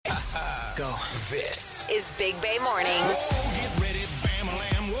Go. This is Big Bay Mornings. Whoa, get ready,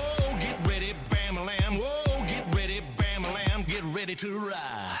 Bam-a-lam. Whoa, get ready, Bam-a-lam. Whoa, get ready, Bam-a-lam. Get ready to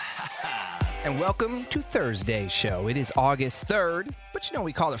ride. And welcome to Thursday's show. It is August 3rd, but you know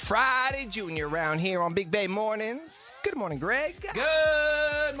we call it Friday Junior around here on Big Bay Mornings. Good morning, Greg.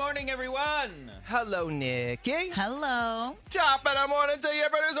 Good morning, everyone. Hello, Nikki. Hello. Top of the morning to you,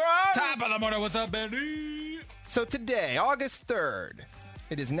 producer. Top of the morning, what's up, Benny? So today, August 3rd,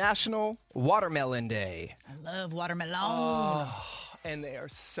 it is National Watermelon Day. I love watermelon. And they are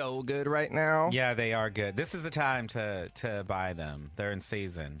so good right now. Yeah, they are good. This is the time to buy them. They're in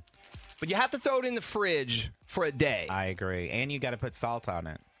season. But you have to throw it in the fridge for a day. I agree. And you got to put salt on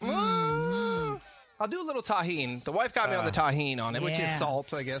it. I'll do a little tahini. The wife got me on the tahini on it, which is Yeah.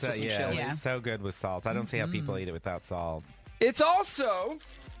 salt, I guess, So, with some yeah, chili. Yeah. it's so good with salt. I don't see how people eat it without salt. It's also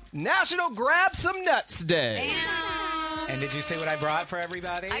National Grab Some Nuts Day. And did you see what I brought for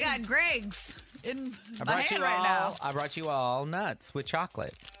everybody? I got Greg's in I my brought hand you right all. now. I brought you all nuts with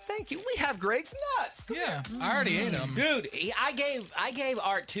chocolate. Thank you. We have Greg's nuts. Yeah, I already ate them. Dude, I gave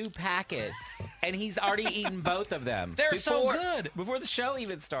Art 2 packets, and he's already eaten both of them. They're so good. Before the show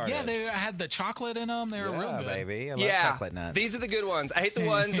even started. Yeah, they had the chocolate in them. They were real good. baby. I love Yeah, chocolate nuts. these are the good ones. I hate the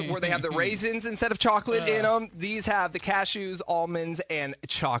ones where they have the raisins instead of chocolate in them. These have the cashews, almonds, and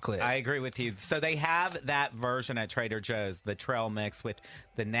chocolate. I agree with you. So they have that version at Trader Joe's, the trail mix with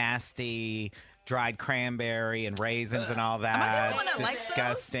the nasty dried cranberry and raisins and all that. Am I the only one that likes those?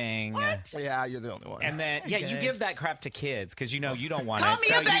 Disgusting. Yeah, you're the only one. And then, yeah, you Okay. give that crap to kids because you know you don't want Call it. me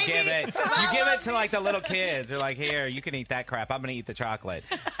So a you baby. give it, I you give love it to like the little kids. They're like, here, you can eat that crap. I'm gonna eat the chocolate.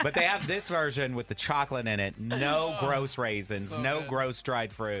 But they have this version with the chocolate in it. No gross raisins, so no good. gross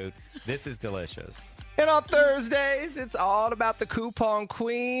dried fruit. This is delicious. And on Thursdays, it's all about the coupon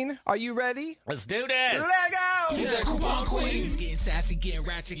queen. Are you ready? Let's do this. Let go! He's a coupon queen. He's getting sassy, getting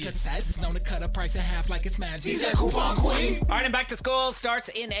ratchet, cause sass is known to cut a price in half like it's magic. He's a coupon queen. All right, and back to school starts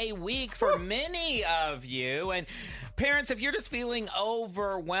in a week for many of you. And parents, if you're just feeling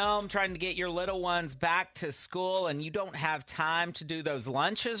overwhelmed trying to get your little ones back to school and you don't have time to do those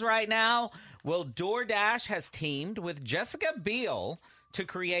lunches right now, well, DoorDash has teamed with Jessica Biel to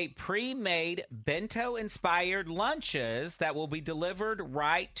create pre-made bento-inspired lunches that will be delivered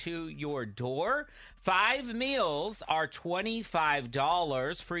right to your door. 5 meals are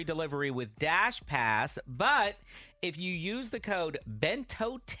 $25, free delivery with Dash Pass, but if you use the code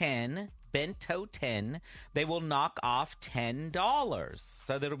BENTO10, they will knock off $10.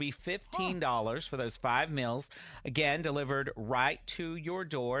 So that'll be $15 for those 5 meals. Again, delivered right to your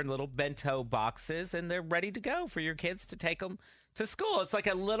door in little bento boxes, and they're ready to go for your kids to take them to school. It's like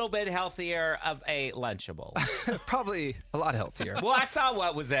a little bit healthier of a Lunchable. Probably a lot healthier. Well, I saw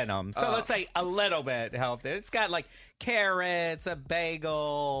what was in them. So let's say a little bit healthier. It's got like carrots, a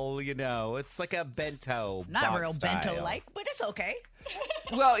bagel, you know. It's like a bento Not box real style. bento-like, but it's okay.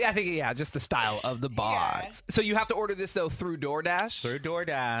 Well, yeah, I think, just the style of the box. So you have to order this, though, through DoorDash? Through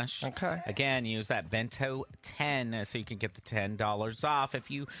DoorDash. Okay. Again, use that Bento 10 so you can get the $10 off if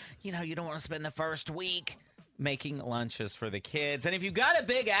you don't want to spend the first week making lunches for the kids. And if you've got a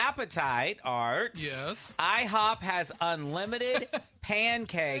big appetite, Art, Yes. IHOP has unlimited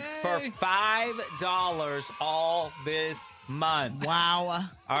pancakes for $5 all this month. Wow.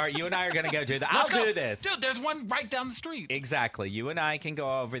 All right, you and I are going to go do that. Let's I'll go. do this. Dude, there's one right down the street. Exactly. You and I can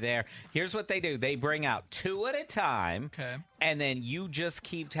go over there. Here's what they do. They bring out 2 at a time. Okay. And then you just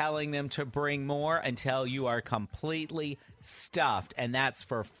keep telling them to bring more until you are completely stuffed. And that's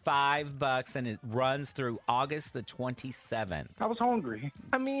for $5, and it runs through August the 27th. I was hungry.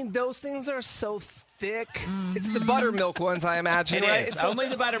 I mean, those things are so thick. It's the buttermilk ones, I imagine, It right? is. Only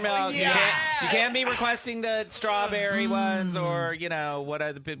the buttermilk. Yeah. You can't be requesting the strawberry ones or,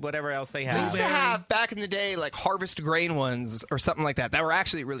 whatever else they We have. used to have, back in the day, like Harvest Grain ones or something like that were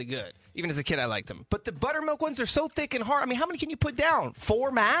actually really good. Even as a kid, I liked them. But the buttermilk ones are so thick and hard. I mean, how many can you put down? 4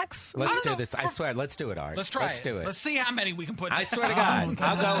 max? Let's do this. I swear. Let's do it, Art. Let's try Let's do it. Let's see how many we can put I swear to God,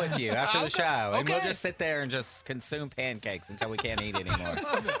 I'll go with you after the Okay. show, and we'll Okay. just sit there and just consume pancakes until we can't eat anymore.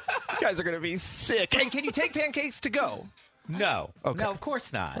 You guys are going to be sick. And can you take pancakes to go? No, Okay. no, of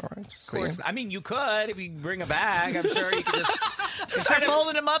course not. right, Of course, I mean, you could if you bring a bag. I'm sure you could just Start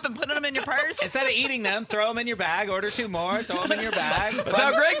folding them up and putting them in your purse. instead of eating them, throw them in your bag. Order 2 more, throw them in your bag. That's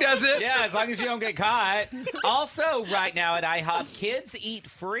how Greg does it. Yeah, as long as you don't get caught. Also, right now at IHOP, kids eat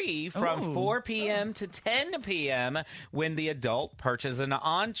free from 4 p.m. to 10 p.m. when the adult purchases an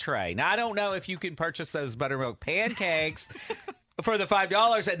entree. Now, I don't know if you can purchase those buttermilk pancakes for the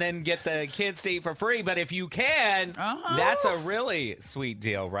 $5 and then get the kids to eat for free. But if you can, that's a really sweet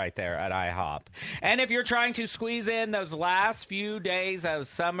deal right there at IHOP. And if you're trying to squeeze in those last few days of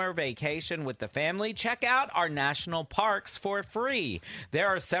summer vacation with the family, check out our national parks for free. There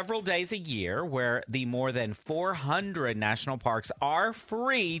are several days a year where the more than 400 national parks are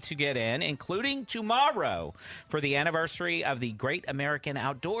free to get in, including tomorrow for the anniversary of the Great American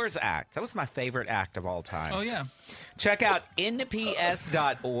Outdoors Act. That was my favorite act of all time. Oh, yeah. Check out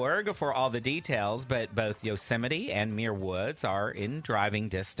nps.org for all the details, but both Yosemite and Muir Woods are in driving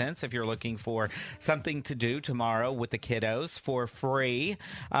distance if you're looking for something to do tomorrow with the kiddos for free.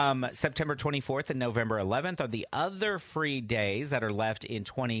 September 24th and November 11th are the other free days that are left in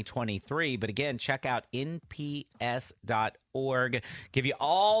 2023. But again, check out nps.org. Give you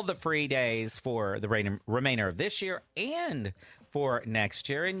all the free days for the remainder of this year and for next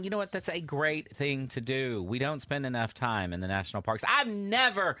year. And you know what? That's a great thing to do. We don't spend enough time in the national parks. I've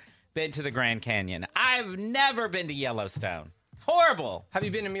never been to the Grand Canyon. I've never been to Yellowstone. Horrible. Have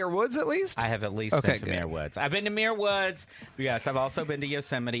you been to Muir Woods at least? I have at least been to Muir Woods. I've been to Muir Woods. Yes, I've also been to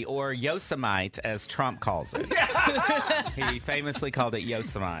Yosemite, or Yosemite, as Trump calls it. He famously called it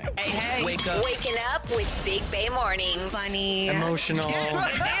Yosemite. Hey. Waking up with Big Bay Mornings. Funny, Emotional. Damn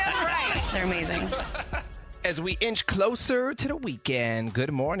right. they're amazing. As we inch closer to the weekend,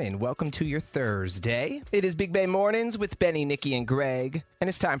 good morning. Welcome to your Thursday. It is Big Bay Mornings with Benny, Nikki, and Greg. And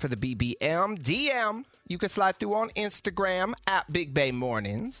it's time for the BBM DM. You can slide through on Instagram at Big Bay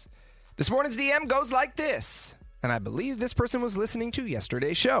Mornings. This morning's DM goes like this. And I believe this person was listening to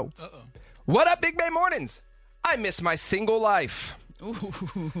yesterday's show. What up, Big Bay Mornings? I miss my single life.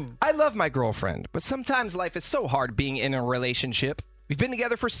 I love my girlfriend, but sometimes life is so hard being in a relationship. We've been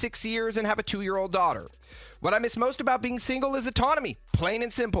together for 6 years and have a 2-year-old daughter. What I miss most about being single is autonomy, plain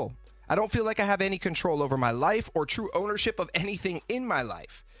and simple. I don't feel like I have any control over my life or true ownership of anything in my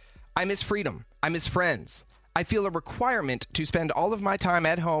life. I miss freedom. I miss friends. I feel a requirement to spend all of my time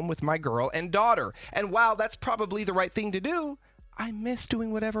at home with my girl and daughter. And while that's probably the right thing to do, I miss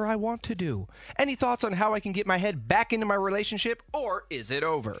doing whatever I want to do. Any thoughts on how I can get my head back into my relationship, or is it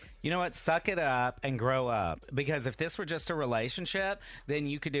over? You know what? Suck it up and grow up. Because if this were just a relationship, then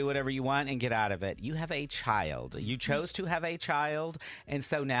you could do whatever you want and get out of it. You have a child. You chose to have a child, and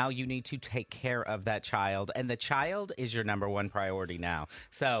so now you need to take care of that child. And the child is your number one priority now.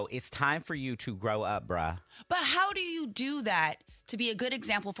 So it's time for you to grow up, bruh. But how do you do that to be a good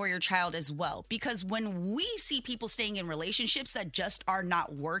example for your child as well? Because when we see people staying in relationships that just are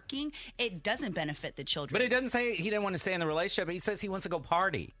not working, it doesn't benefit the children. But it doesn't say he didn't want to stay in the relationship. He says he wants to go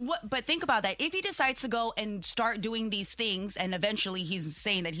party. But think about that. If he decides to go and start doing these things, and eventually he's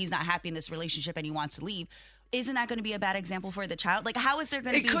saying that he's not happy in this relationship and he wants to leave, isn't that going to be a bad example for the child? Like, how is there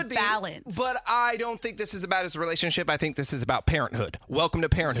going to be balance? But I don't think this is about his relationship. I think this is about parenthood. Welcome to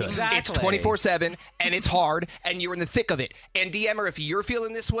parenthood. Exactly. It's 24/7, and it's hard, and you're in the thick of it. And DMer, if you're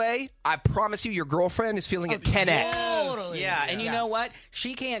feeling this way, I promise you your girlfriend is feeling it 10x. Totally. Yeah, and you know what?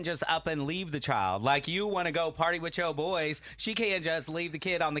 She can't just up and leave the child. Like, you want to go party with your boys. She can't just leave the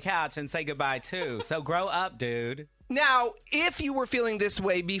kid on the couch and say goodbye, too. So grow up, dude. Now, if you were feeling this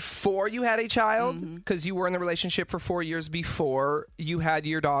way before you had a child, because you were in the relationship for 4 years before you had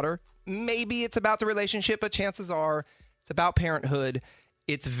your daughter, maybe it's about the relationship, but chances are it's about parenthood.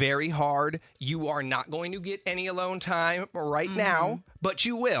 It's very hard. You are not going to get any alone time right now, but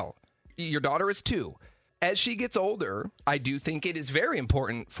you will. Your daughter is 2. As she gets older, I do think it is very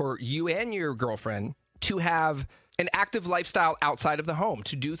important for you and your girlfriend to have an active lifestyle outside of the home,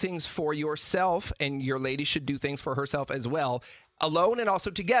 to do things for yourself, and your lady should do things for herself as well, alone and also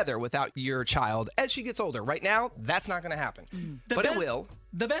together without your child as she gets older. Right now, that's not going to happen, but it will.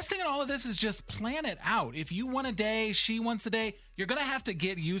 The best thing in all of this is just plan it out. If you want a day, she wants a day, you're going to have to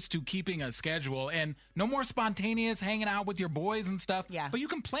get used to keeping a schedule, and no more spontaneous hanging out with your boys and stuff. Yeah. But you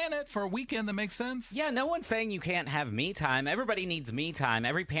can plan it for a weekend that makes sense. Yeah, no one's saying you can't have me time. Everybody needs me time.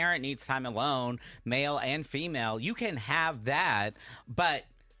 Every parent needs time alone, male and female. You can have that, but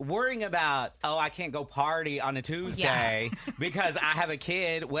worrying about, I can't go party on a Tuesday because I have a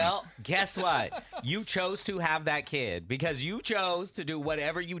kid. Well, guess what? You chose to have that kid because you chose to do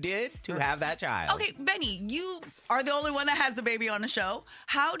whatever you did to have that child. Okay, Benny, you are the only one that has the baby on the show.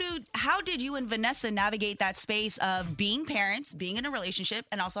 How did you and Vanessa navigate that space of being parents, being in a relationship,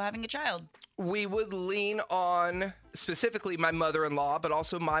 and also having a child? We would lean on specifically my mother-in-law, but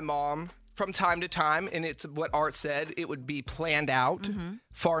also my mom from time to time, and it's what Art said, it would be planned out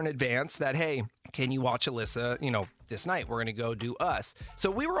far in advance that, hey, can you watch Alyssa, this night we're going to go do us. So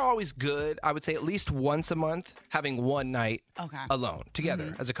we were always good, I would say at least once a month, having one night alone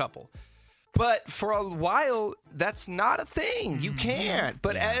together as a couple. But for a while, that's not a thing. You can't.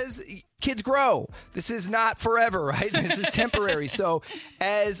 But as kids grow, this is not forever, right? This is temporary. So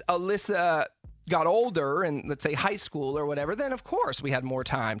as Alyssa got older and let's say high school or whatever, then of course we had more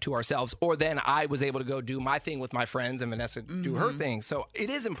time to ourselves, or then I was able to go do my thing with my friends and Vanessa do her thing. So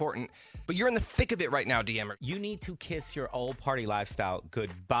it is important, but you're in the thick of it right now, DMer. You need to kiss your old party lifestyle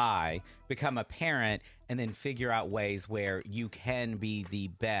goodbye, become a parent, and then figure out ways where you can be the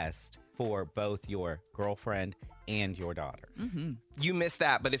best for both your girlfriend and your daughter. You missed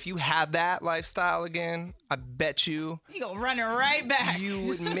that, but if you had that lifestyle again, I bet you go running right back. You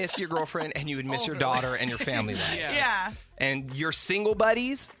would miss your girlfriend and you would miss your daughter and your family life. Yeah. And your single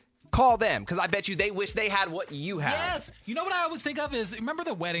buddies, call them, because I bet you they wish they had what you had. Yes. You know what I always think of is, remember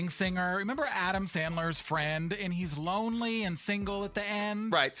The Wedding Singer? Remember Adam Sandler's friend, and he's lonely and single at the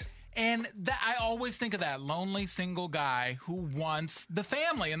end? Right. And I always think of that lonely single guy who wants the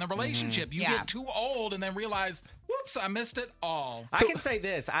family and the relationship. You get too old and then realize, whoops, I missed it all. I can say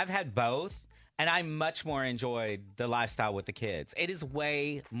this. I've had both, and I much more enjoyed the lifestyle with the kids. It is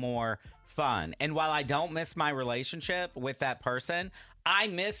way more fun. And while I don't miss my relationship with that person, I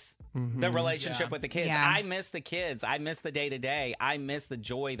miss the relationship with the kids. Yeah. I miss the kids. I miss the day-to-day. I miss the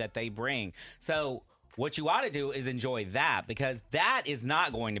joy that they bring. So what you ought to do is enjoy that, because that is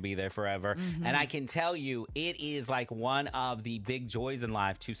not going to be there forever. And I can tell you, it is like one of the big joys in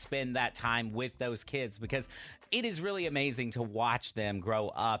life to spend that time with those kids, because it is really amazing to watch them grow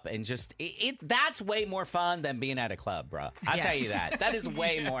up, and just that's way more fun than being at a club, bro. I'll tell you that. That is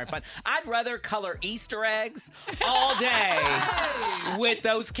way more fun. I'd rather color Easter eggs all day with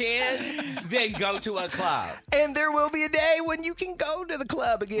those kids than go to a club. And there will be a day when you can go to the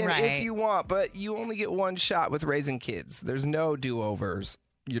club again if Right. you want, but you only get one shot with raising kids. There's no do-overs.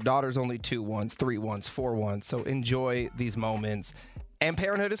 Your daughter's only 2 once, 3 once, 4 once, so enjoy these moments. And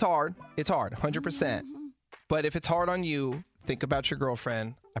parenthood is hard. It's hard, 100%. But if it's hard on you, think about your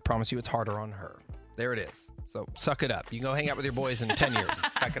girlfriend. I promise you it's harder on her. There it is. So suck it up. You can go hang out with your boys in 10 years.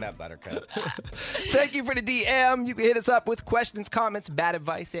 Suck it up, Buttercup. Thank you for the DM. You can hit us up with questions, comments, bad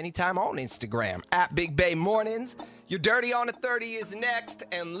advice anytime on Instagram at Big Bay Mornings. Your Dirty on the 30 is next,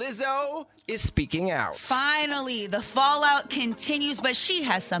 and Lizzo is speaking out. Finally, the fallout continues, but she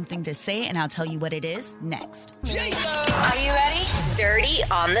has something to say, and I'll tell you what it is next. Are you ready? Dirty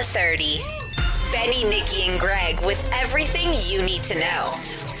on the 30. Benny, Nikki, and Greg with everything you need to know.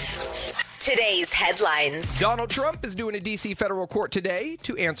 Today's headlines. Donald Trump is doing a D.C. federal court today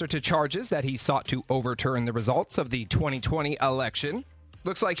to answer to charges that he sought to overturn the results of the 2020 election.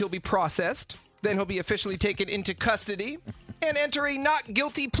 Looks like he'll be processed. Then he'll be officially taken into custody and enter a not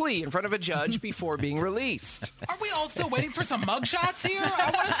guilty plea in front of a judge before being released. Are we all still waiting for some mugshots here? I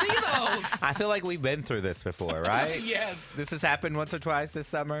want to see those. I feel like we've been through this before, right? Yes. This has happened once or twice this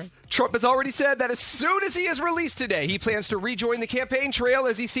summer. Trump has already said that as soon as he is released today, he plans to rejoin the campaign trail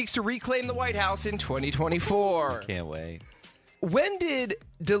as he seeks to reclaim the White House in 2024. Can't wait. When did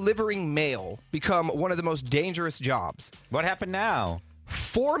delivering mail become one of the most dangerous jobs? What happened now?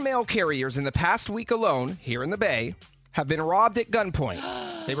 4 mail carriers in the past week alone here in the Bay have been robbed at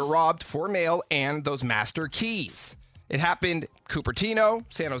gunpoint. They were robbed for mail and those master keys. It happened Cupertino,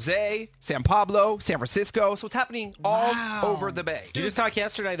 San Jose, San Pablo, San Francisco. So it's happening all over the Bay. You just talked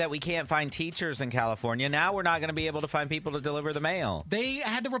yesterday that we can't find teachers in California. Now we're not going to be able to find people to deliver the mail. They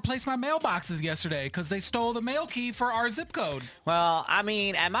had to replace my mailboxes yesterday because they stole the mail key for our zip code. Well, I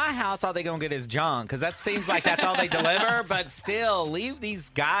mean, at my house, all they going to get is junk, because that seems like that's all they deliver. But still, leave these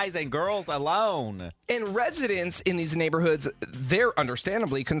guys and girls alone. And residents in these neighborhoods, they're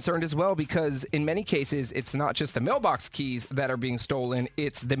understandably concerned as well, because in many cases, it's not just the mailbox keys that are being stolen.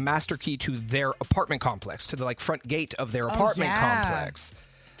 It's the master key to their apartment complex, to the front gate of their apartment complex.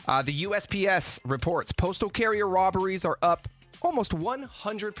 The USPS reports postal carrier robberies are up almost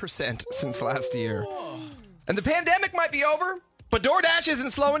 100% since last year. And the pandemic might be over, but DoorDash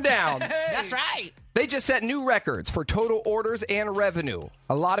isn't slowing down. That's right. They just set new records for total orders and revenue.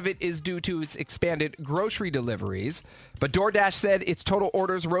 A lot of it is due to its expanded grocery deliveries. But DoorDash said its total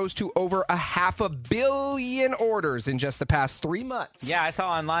orders rose to over 500 million orders in just the past 3 months. Yeah, I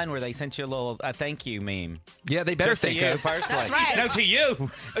saw online where they sent you a little thank you meme. Yeah, they better Just to thank you us. personally. That's right. No, to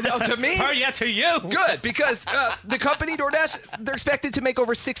you. No, to me? Oh, yeah, to you. Good, because the company DoorDash, they're expected to make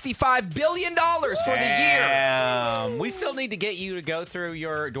over $65 billion for the year. We still need to get you to go through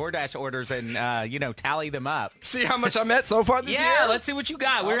your DoorDash orders and, tally them up. See how much I met so far this year? Yeah, let's see what you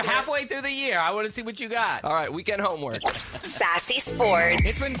got. We're halfway through the year. I want to see what you got. All right, weekend homework. Sassy Sports.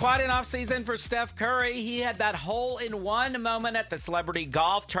 It's been quite an offseason for Steph Curry. He had that hole-in-one moment at the celebrity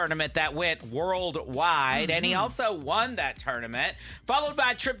golf tournament that went worldwide, and he also won that tournament, followed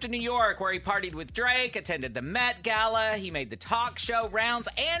by a trip to New York where he partied with Drake, attended the Met Gala, he made the talk show rounds,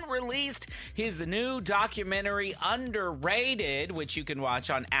 and released his new documentary, Underrated, which you can watch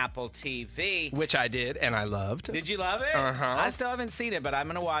on Apple TV. Which I did, and I loved. Did you love it? Uh-huh. I still haven't seen it, but I'm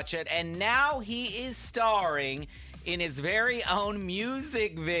going to watch it. And now he is starring in his very own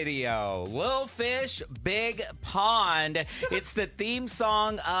music video, Lil Fish, Big Pond. It's the theme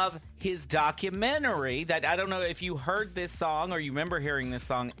song of his documentary that I don't know if you heard this song or you remember hearing this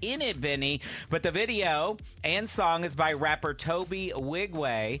song in it, Benny, but the video and song is by rapper Toby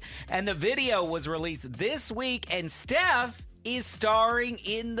Wigway, and the video was released this week, and Steph is starring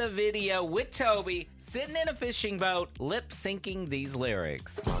in the video with Toby, sitting in a fishing boat, lip-syncing these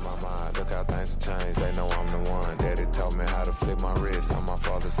lyrics. On my mind, look how things have changed. They know I'm the one. Daddy taught me how to flip my wrist. I'm my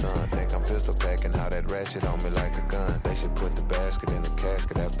father's son. Think I'm pistol packing, how that ratchet on me like a gun. They should put the basket in the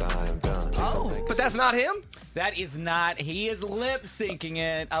casket after I am done. But that's not him? That is not, he is lip-syncing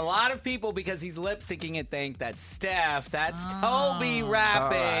it. A lot of people, because he's lip-syncing it, think that's Steph. That's Toby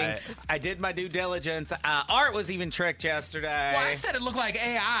rapping. All right. I did my due diligence. Art was even tricked yesterday. Well, I said it looked like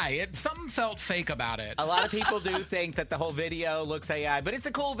AI. Something felt fake about it. A lot of people do think that the whole video looks AI, but it's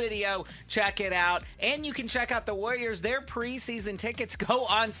a cool video. Check it out. And you can check out the Warriors. Their preseason tickets go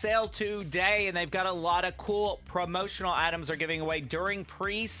on sale today, and they've got a lot of cool promotional items they're giving away during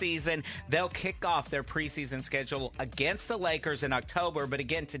preseason. They'll kick off their preseason schedule against the Lakers in October, but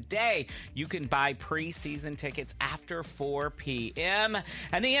again, today you can buy preseason tickets after 4 p.m.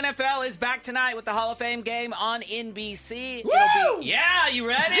 And the NFL is back tonight with the Hall of Fame game on NBC. Yeah, you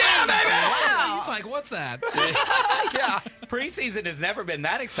ready? Yeah, baby! Wow. He's like, what's that? Yeah. Preseason has never been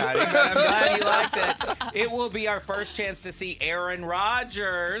that exciting, but I'm glad you liked it. It will be our first chance to see Aaron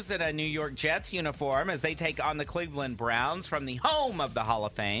Rodgers in a New York Jets uniform as they take on the Cleveland Browns from the home of the Hall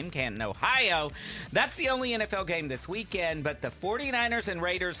of Fame, Canton, Ohio. That's the only NFL game this weekend, but the 49ers and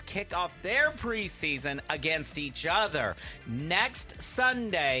Raiders kick off their preseason against each other next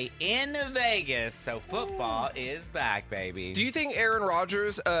Sunday in Vegas. So football is back, baby. Do you think Aaron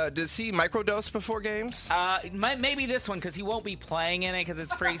Rodgers, does he microdose before games? Maybe this one, because he won't be playing in it because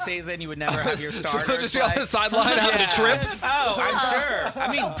it's preseason. You would never have your So starters he'll just be on play. the sideline having trips? Oh, I'm sure. I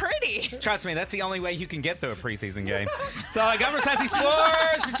mean, So pretty. trust me, that's the only way you can get through a preseason game. So I got for Sassy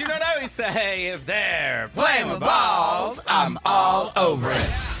Sports, but you don't always say if they're playing with balls, I'm all over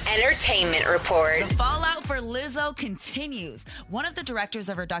it. Entertainment Report. The fallout for Lizzo continues. One of the directors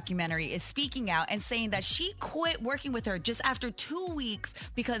of her documentary is speaking out and saying that she quit working with her just after 2 weeks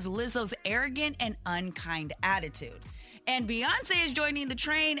because Lizzo's arrogant and unkind attitude. And Beyonce is joining the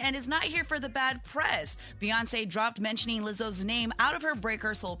train and is not here for the bad press. Beyonce dropped mentioning Lizzo's name out of her Break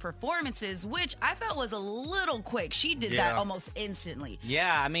Her Soul performances, which I felt was a little quick. She did that almost instantly.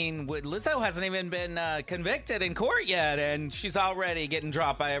 Yeah, I mean, Lizzo hasn't even been convicted in court yet, and she's already getting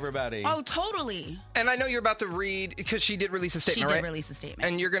dropped by everybody. Oh, totally. And I know you're about to read, because she did release a statement, She right? did release a statement.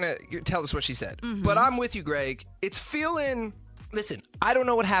 And you're going to tell us what she said. But I'm with you, Greg. It's feeling... Listen, I don't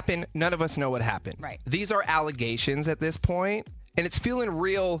know what happened. None of us know what happened. Right. These are allegations at this point, and it's feeling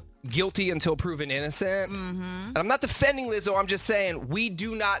real guilty until proven innocent. And I'm not defending Lizzo. I'm just saying we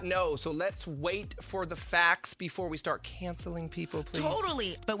do not know. So let's wait for the facts before we start canceling people, please.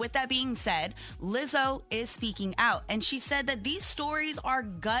 Totally. But with that being said, Lizzo is speaking out, and she said that these stories are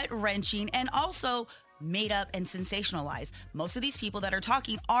gut-wrenching and also made up and sensationalized. Most of these people that are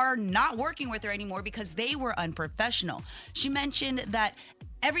talking are not working with her anymore because they were unprofessional. She mentioned that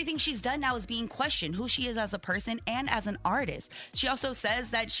everything she's done now is being questioned, who she is as a person and as an artist. She also says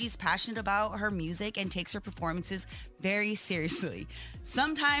that she's passionate about her music and takes her performances very seriously.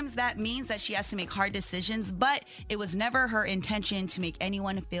 Sometimes that means that she has to make hard decisions, but it was never her intention to make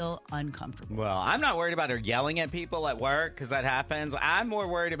anyone feel uncomfortable. Well, I'm not worried about her yelling at people at work because that happens. I'm more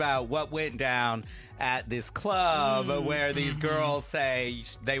worried about what went down at this club where these girls say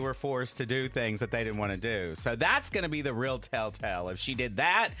they were forced to do things that they didn't want to do. So that's going to be the real telltale. If she did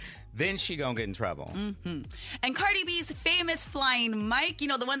that, then she gonna get in trouble. And Cardi B's famous flying mic, you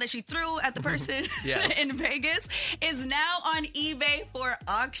know, the one that she threw at the person Yes. in Vegas, is now on eBay for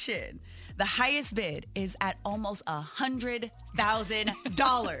auction. The highest bid is at almost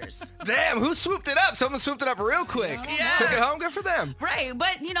 $100,000. Damn, who swooped it up? Someone swooped it up real quick. Yeah. Took it home. Good for them. Right,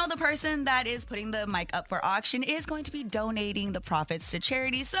 but the person that is putting the mic up for auction is going to be donating the profits to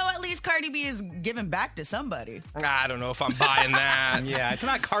charity. So at least Cardi B is giving back to somebody. I don't know if I'm buying that. Yeah, it's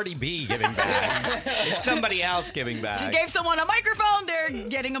not Cardi B giving back. It's somebody else giving back. She gave someone a microphone. They're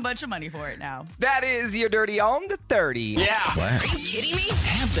getting a bunch of money for it now. That is your Dirty on the 30. Yeah. Are you kidding me?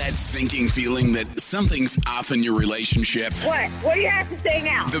 Have that sinking feeling that something's off in your relationship. What? What do you have to say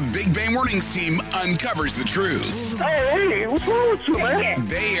now? The Big Bang Mornings team uncovers the truth. Hey, what's wrong with you, man?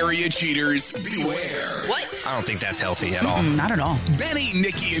 Bay Area cheaters, beware. What? I don't think that's healthy at all. Not at all. Benny,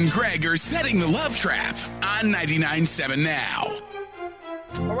 Nikki, and Greg are setting the love trap on 99.7 now.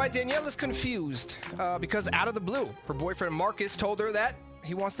 All right, Danielle is confused because out of the blue, her boyfriend Marcus told her that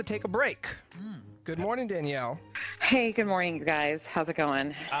he wants to take a break. Good morning, Danielle. Hey, good morning, you guys. How's it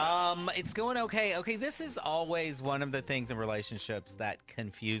going? It's going okay. Okay, this is always one of the things in relationships that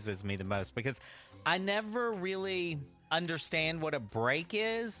confuses me the most because I never really understand what a break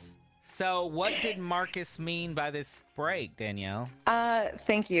is. So what did Marcus mean by this break, Danielle?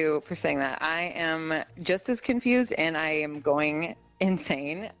 Thank you for saying that. I am just as confused and I am going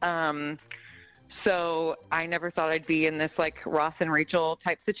insane. So I never thought I'd be in this like Ross and Rachel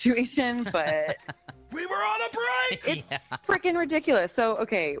type situation, but We were on a break! it's freaking ridiculous. So,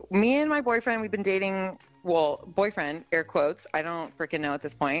 okay, me and my boyfriend, we've been dating, well, boyfriend, air quotes. I don't freaking know at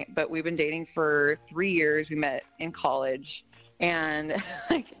this point, but we've been dating for 3 years. We met in college. And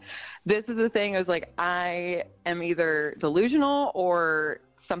like, this is the thing. I was like, I am either delusional or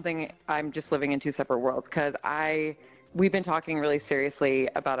something. I'm just living in two separate worlds because we've been talking really seriously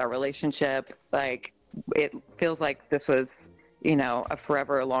about our relationship. Like, it feels like this was, a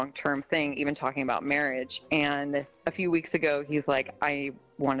forever long-term thing, even talking about marriage. And a few weeks ago, he's like, I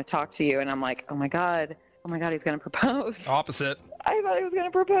want to talk to you. And I'm like, oh my God, he's going to propose. Opposite. I thought he was going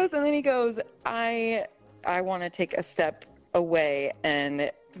to propose. And then he goes, I want to take a step away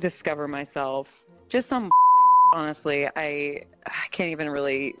and discover myself. Just some honestly, I can't even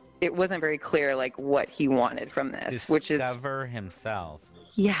really, it wasn't very clear like what he wanted from this, which is discover himself.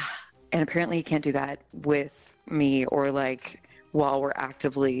 Yeah. And apparently he can't do that with me or like while we're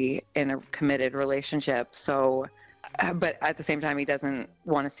actively in a committed relationship. So, but at the same time, he doesn't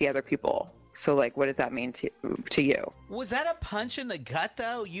want to see other people. So like, what does that mean to you? Was that a punch in the gut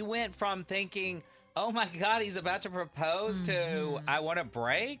though? You went from thinking, oh my God, he's about to propose to I want a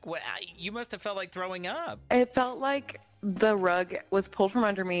break? You must have felt like throwing up. It felt like the rug was pulled from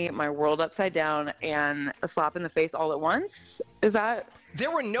under me, my world upside down, and a slap in the face all at once. Is that? There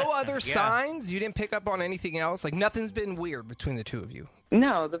were no other signs? You didn't pick up on anything else? Like, nothing's been weird between the two of you?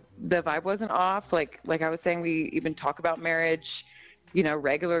 No, the vibe wasn't off. Like I was saying, we even talk about marriage,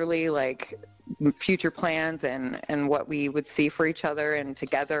 regularly, like future plans and what we would see for each other and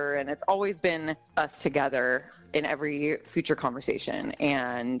together. And it's always been us together in every future conversation.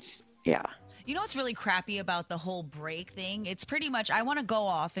 And yeah. You know what's really crappy about the whole break thing? It's pretty much, I want to go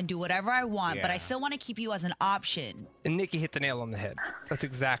off and do whatever I want, but I still want to keep you as an option. And Nikki hit the nail on the head. That's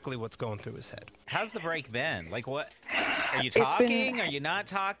exactly what's going through his head. How's the break been? Like, what? Are you talking? Are you not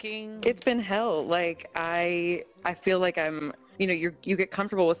talking? It's been hell. Like, I feel like I'm, you get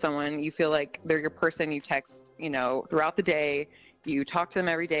comfortable with someone. You feel like they're your person. You text, throughout the day. You talk to them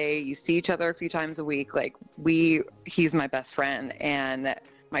every day. You see each other a few times a week. Like, he's my best friend. And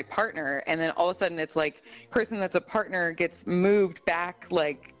my partner, and then all of a sudden it's like person that's a partner gets moved back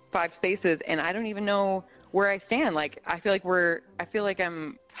like 5 spaces and I don't even know where I stand. Like I feel like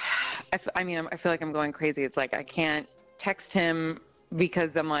I'm going crazy. It's like I can't text him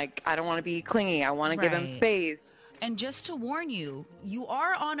because I'm like, I don't want to be clingy. I want to give him space. And just to warn you, you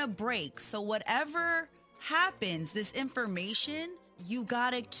are on a break. So whatever happens, this information, you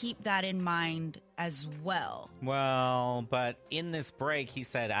gotta keep that in mind as well. Well, but in this break, he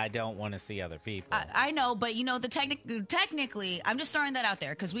said, I don't want to see other people. I know, but technically, I'm just throwing that out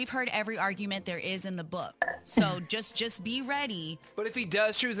there because we've heard every argument there is in the book. So just be ready. But if he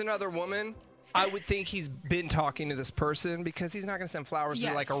does choose another woman, I would think he's been talking to this person because he's not going to send flowers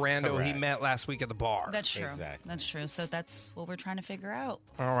to like a rando he met last week at the bar. That's true. Exactly. That's true. So that's what we're trying to figure out.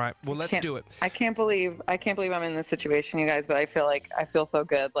 All right. Well, let's do it. I can't believe I'm in this situation, you guys, but I feel so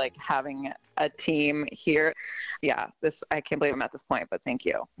good like having a team here. Yeah, I can't believe I'm at this point, but thank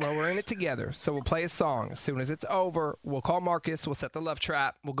you. Well, we're in it together. So we'll play a song. As soon as it's over, we'll call Marcus. We'll set the love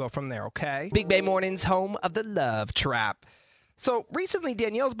trap. We'll go from there, okay? Big Bay Mornings, home of the love trap. So recently,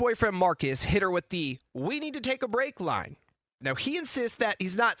 Danielle's boyfriend Marcus hit her with the "we need to take a break" line. Now, he insists that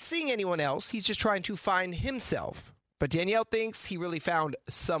he's not seeing anyone else. He's just trying to find himself. But Danielle thinks he really found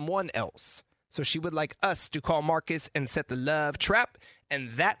someone else. So she would like us to call Marcus and set the love trap.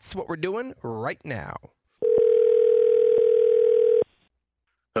 And that's what we're doing right now.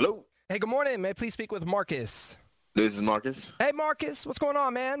 Hello. Hey, good morning. May I please speak with Marcus? This is Marcus. Hey, Marcus. What's going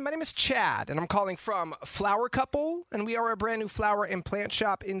on, man? My name is Chad, and I'm calling from Flower Couple, and we are a brand new flower and plant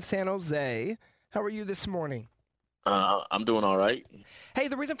shop in San Jose. How are you this morning? I'm doing all right. Hey,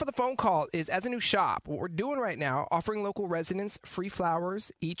 the reason for the phone call is as a new shop, what we're doing right now, offering local residents free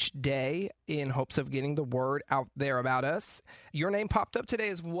flowers each day in hopes of getting the word out there about us. Your name popped up today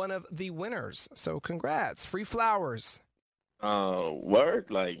as one of the winners, so congrats. Free flowers. Word?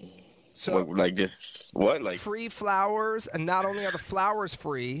 Like this? What? Like free flowers, and not only are the flowers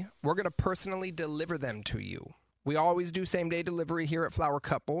free, we're going to personally deliver them to you. We always do same-day delivery here at Flower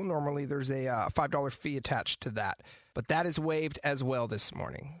Couple. Normally, there's a $5 fee attached to that, but that is waived as well this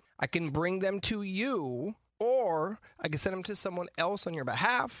morning. I can bring them to you, or I can send them to someone else on your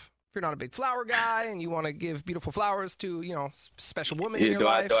behalf. If you're not a big flower guy and you want to give beautiful flowers to, special woman in your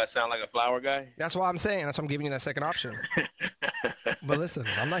life. Do I sound like a flower guy? That's what I'm saying. That's why I'm giving you that second option. But listen,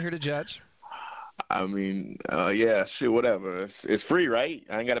 I'm not here to judge. I mean, yeah, shit, whatever. It's free, right?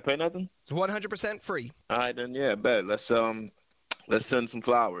 I ain't got to pay nothing? It's 100% free. All right, then, yeah, bet. Let's send some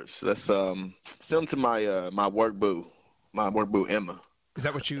flowers. Let's send them to my work boo, Emma. Is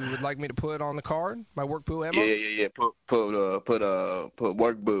that what you would like me to put on the card? My work boo, Emma? Yeah. Put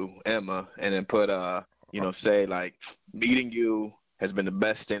work boo, Emma, and then put say like meeting you has been the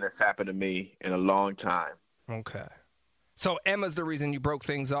best thing that's happened to me in a long time. Okay. So Emma's the reason you broke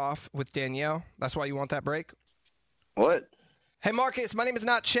things off with Danielle? That's why you want that break? What? Hey, Marcus, my name is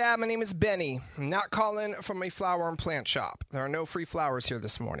not Chad. My name is Benny. I'm not calling from a flower and plant shop. There are no free flowers here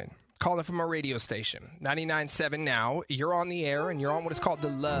this morning. Calling from a radio station, 99.7 now. You're on the air, and you're on what is called the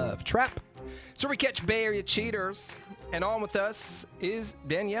Love Trap. So we catch Bay Area cheaters, and on with us is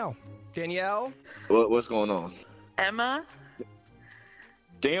Danielle. Danielle? What's going on? Emma?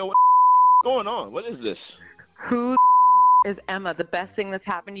 Danielle, what's going on? What is this? Who is Emma? The best thing that's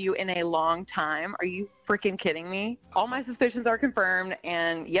happened to you in a long time? Are you freaking kidding me? All my suspicions are confirmed,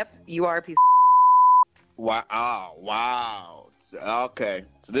 and yep, you are a piece of Wow. Oh, wow. Okay.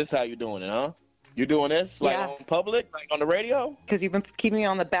 So this is how you doing it, huh? You doing this on public, like on the radio? Because you've been keeping me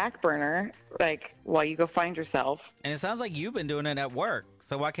on the back burner, while you go find yourself. And it sounds like you've been doing it at work.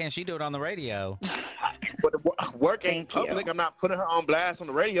 So why can't she do it on the radio? But work ain't public. I'm not putting her on blast on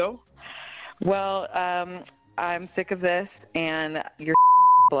the radio. Well, I'm sick of this, and your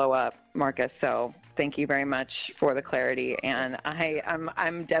blow up, Marcus. So thank you very much for the clarity. And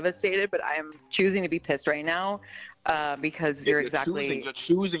I'm devastated, but I'm choosing to be pissed right now because you're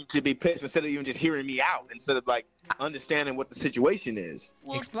choosing to be pissed instead of even just hearing me out, instead of understanding what the situation is.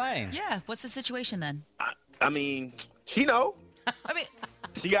 Well, explain. Yeah, what's the situation then? I mean, she know. I mean,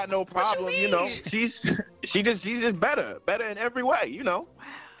 she got no problem. She's just better in every way.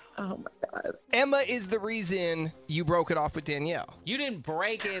 Oh my God. Emma is the reason you broke it off with Danielle. You didn't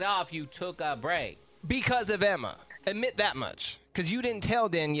break it off. You took a break. Because of Emma. Admit that much. Because you didn't tell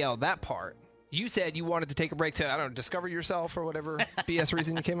Danielle that part. You said you wanted to take a break to, discover yourself or whatever BS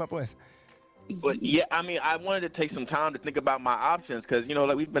reason you came up with. But yeah, I mean, I wanted to take some time to think about my options because,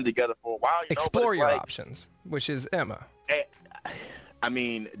 we've been together for a while. Explore your options, which is Emma. I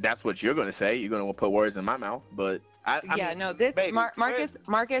mean, that's what you're going to say. You're going to put words in my mouth, but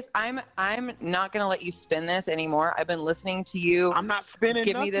Marcus, I'm not going to let you spin this anymore. I've been listening to you. I'm not spinning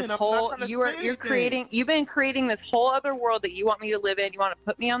Give nothing. me this whole, you've been creating this whole other world that you want me to live in. You want to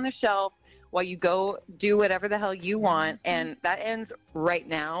put me on the shelf while you go do whatever the hell you want. And that ends right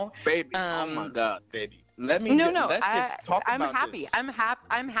now. Baby, oh my God, baby. Let's I'm about happy. This.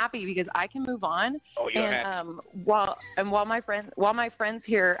 I'm happy because I can move on. Oh, you're happy. While my friends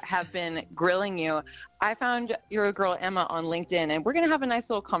here have been grilling you, I found your girl Emma on LinkedIn, and we're gonna have a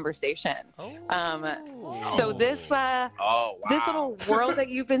nice little conversation. So this this little world that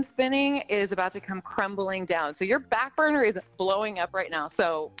you've been spinning is about to come crumbling down. So your back burner is blowing up right now.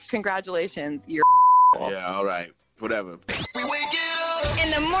 So congratulations, you're. Yeah, all right, whatever.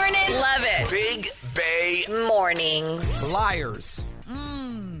 In the morning, love it. Big Bay Mornings. Liars.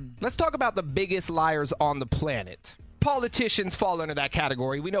 Let's talk about the biggest liars on the planet. Politicians fall into that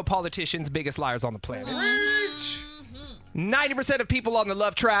category. We know politicians, biggest liars on the planet. 90% of people on the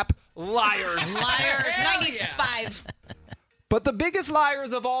love trap, liars. Liars, 95. But the biggest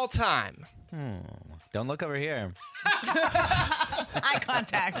liars of all time. Don't look over here. Eye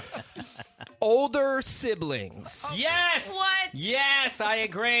contact. Older siblings. Yes. What? Yes, I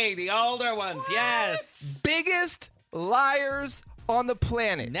agree. The older ones. Yes. Biggest liars on the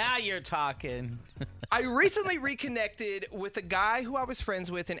planet. Now you're talking. I recently reconnected with a guy who I was friends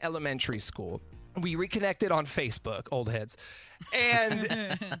with in elementary school. We reconnected on Facebook, old heads.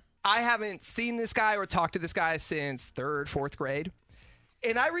 And I haven't seen this guy or talked to this guy since 3rd, 4th grade.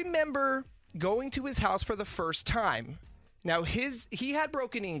 And I remember going to his house for the first time. Now, he had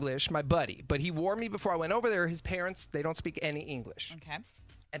broken English, my buddy, but he warned me before I went over there, his parents, they don't speak any English. Okay.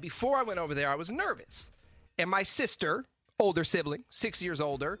 And before I went over there, I was nervous. And my sister, older sibling, 6 years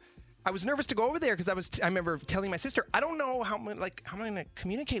older, I was nervous to go over there because I remember telling my sister, I don't know how am I going to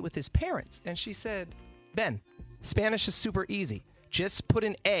communicate with his parents. And she said, Ben, Spanish is super easy. Just put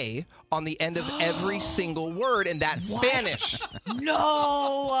an A on the end of every single word, and that's Spanish.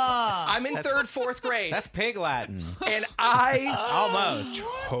 No! I'm in 3rd, 4th grade. That's Pig Latin. And I Almost.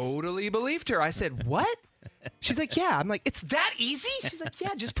 totally believed her. I said, what? She's like, yeah. I'm like, it's that easy? She's like,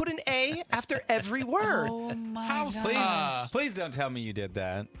 yeah, just put an A after every word. Oh, my God. Please don't tell me you did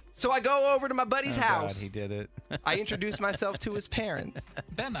that. So I go over to my buddy's house. God, he did it. I introduce myself to his parents.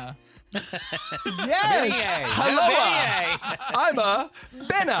 Benna. Yes. Hello. I'm a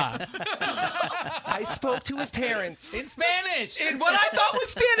Benna. I spoke to his parents. In Spanish. In what I thought was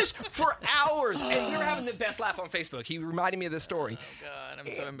Spanish for hours. And we were having the best laugh on Facebook. He reminded me of this story. Oh, God, I'm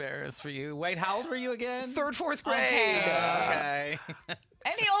so embarrassed for you. Wait, how old were you again? 3rd, 4th grade. Okay.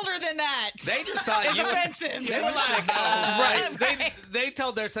 Any older than that. They just thought it's you offensive. They were like, right. They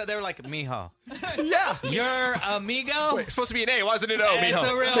told they were like, mijo. Yeah. You're amigo? Wait, it's supposed to be an A. Why isn't it an O? It's mijo?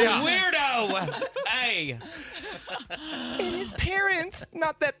 a real weirdo. Hey. And his parents,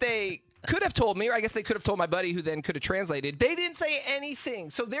 not that they could have told me, or I guess they could have told my buddy who then could have translated. They didn't say anything.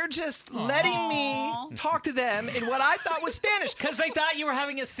 So they're just letting me talk to them in what I thought was Spanish. Because they thought you were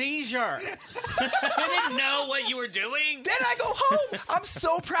having a seizure. They didn't know what you were doing. Then I go home. I'm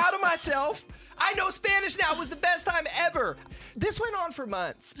so proud of myself. I know Spanish now. It was the best time ever. This went on for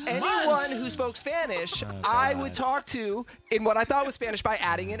months. Anyone who spoke Spanish, I would talk to in what I thought was Spanish by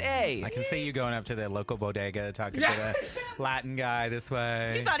adding an A. I can see you going up to the local bodega talking to the Latin guy this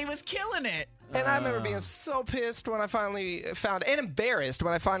way. He thought he was killing it. And I remember being so pissed when I finally found, and embarrassed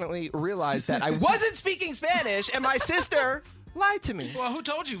when I finally realized that I wasn't speaking Spanish and my sister lied to me. Well, who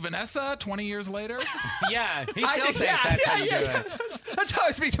told you, Vanessa, 20 years later? Yeah, he still thinks that's how you do it. That's how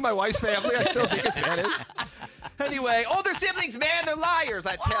I speak to my wife's family. I still speak in Spanish. Anyway, older siblings, man, they're liars,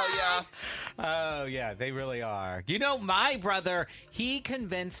 I tell ya. Oh, yeah, they really are. You know, my brother, he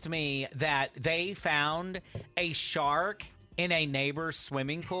convinced me that they found a shark in a neighbor's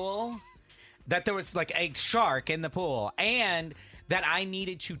swimming pool, that there was like a shark in the pool, and that I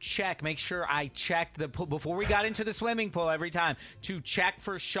needed to make sure I checked the pool before we got into the swimming pool every time, to check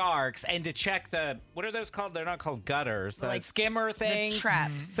for sharks and to check what are those called? They're not called gutters. The like skimmer things. The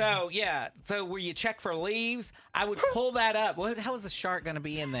traps. So, yeah. So where you check for leaves, I would pull that up. How is the shark going to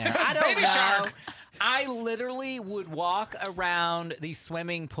be in there? I don't Baby know. shark. I literally would walk around the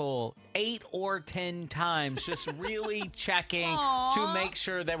swimming pool 8 or 10 times, just really checking to make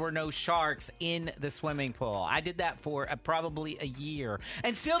sure there were no sharks in the swimming pool. I did that for probably a year.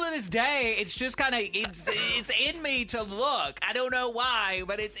 And still to this day, it's just kind of, it's in me to look. I don't know why,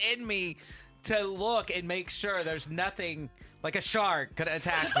 but it's in me to look and make sure there's nothing like a shark could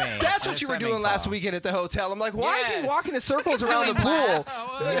attack me. That's what you were doing last weekend at the hotel. I'm like, why is he walking in circles around the pool?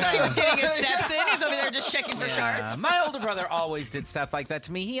 We thought he was getting his steps in. He's over there just checking for sharks. My older brother always did stuff like that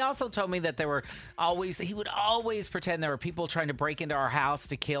to me. He also told me that he would always pretend there were people trying to break into our house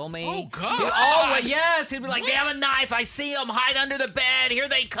to kill me. Oh, God. He'd be like, they have a knife. I see them. Hide under the bed. Here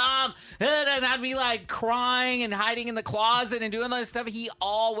they come. And I'd be like crying and hiding in the closet and doing all this stuff. He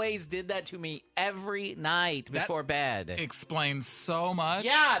always did that to me every night before bed. Explains so much.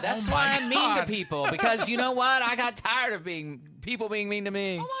 Yeah, that's why I'm mean to God. people, because you know what? I got tired of people being mean to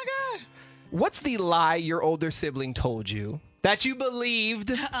me. Oh, my God. What's the lie your older sibling told you that you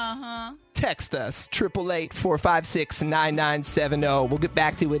believed? Text us, 888-456-9970. We'll get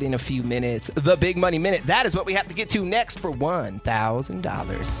back to it in a few minutes. The Big Money Minute. That is what we have to get to next for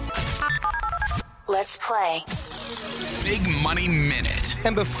 $1,000. Let's play. Big Money Minute.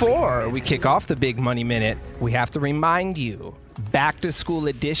 And before we kick off the Big Money Minute, we have to remind you, back to school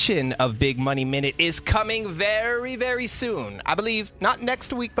edition of Big Money Minute is coming very, very soon. I believe not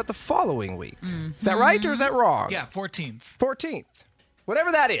next week, but the following week. Is that right or is that wrong? Yeah, 14th. 14th.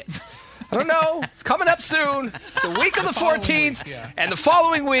 Whatever that is. I don't know. It's coming up soon. The week of the 14th. And the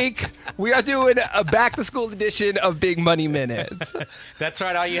following week, we are doing a back-to-school edition of Big Money Minute. That's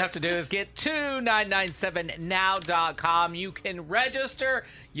right. All you have to do is get to 997now.com. You can register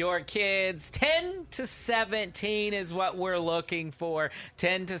your kids. 10 to 17 is what we're looking for.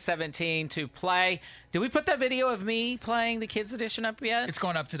 10 to 17 to play. Did we put that video of me playing the Kids Edition up yet? It's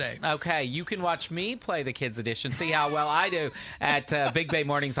going up today. Okay, you can watch me play the Kids Edition, see how well I do at Big Bay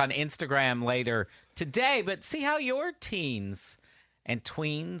Mornings on Instagram later today, but see how your teens and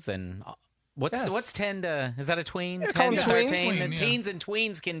tweens and what's 10 to, is that a tween? 10 to 13? Tween, Teens and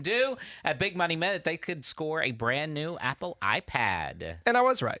tweens can do at Big Money Minute. They could score a brand new Apple iPad. And I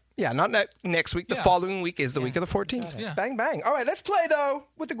was right. Yeah, not next week. The following week is the week of the 14th. Yeah. Bang, bang. All right, let's play, though,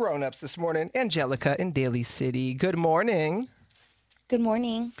 with the grown-ups this morning. Angelica in Daly City. Good morning. Good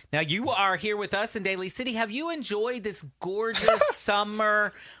morning. Now, you are here with us in Daly City. Have you enjoyed this gorgeous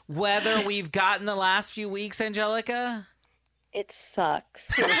summer weather we've gotten the last few weeks, Angelica? It sucks.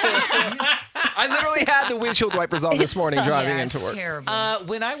 I literally had the windshield wipers on this morning driving into work. Terrible.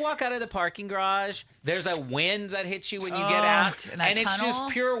 When I walk out of the parking garage, there's a wind that hits you when you get out, and it's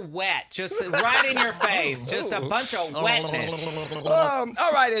just pure wet, just right in your face, just a bunch of wetness.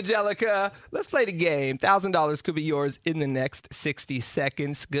 All right, Angelica, let's play the game. $1,000 could be yours in the next 60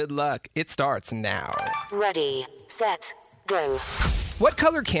 seconds. Good luck. It starts now. Ready, set, go. What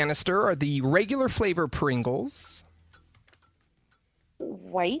color canister are the regular flavor Pringles?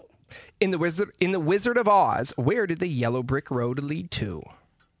 White. In the Wizard of Oz, where did the yellow brick road lead to?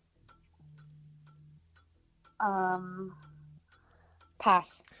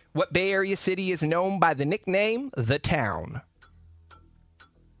 Pass. What Bay Area city is known by the nickname The Town?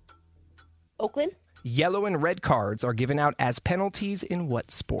 Oakland. Yellow and red cards are given out as penalties in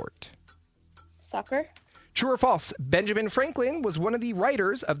what sport? Soccer. True or false? Benjamin Franklin was one of the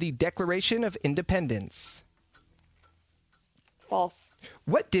writers of the Declaration of Independence. False.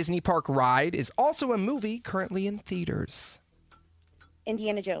 What Disney park ride is also a movie currently in theaters?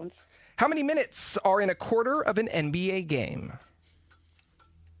 Indiana Jones. How many minutes are in a quarter of an NBA game?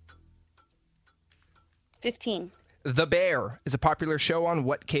 15. The Bear is a popular show on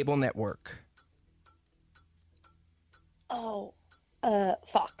what cable network? Oh,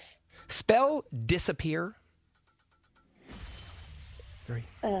 Fox. Spell disappear. 3.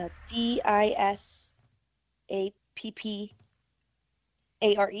 DISAPPARE.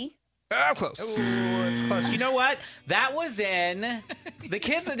 Oh, close. Ooh, it's close. You know what? That was in the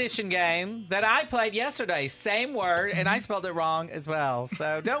Kids Edition game that I played yesterday. Same word, and I spelled it wrong as well.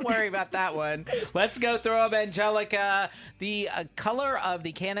 So don't worry about that one. Let's go through them, Angelica. The color of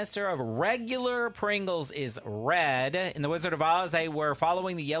the canister of regular Pringles is red. In the Wizard of Oz, they were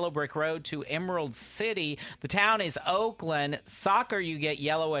following the yellow brick road to Emerald City. The town is Oakland. Soccer, you get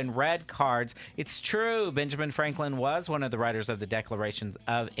yellow and red cards. It's true. Benjamin Franklin was one of the writers of the Declaration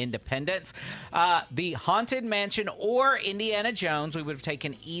of Independence. The Haunted Mansion or Indiana Jones, we would have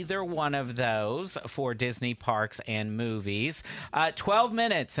taken either one of those for Disney parks and movies. 12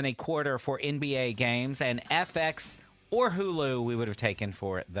 minutes and a quarter for NBA games, and FX or Hulu we would have taken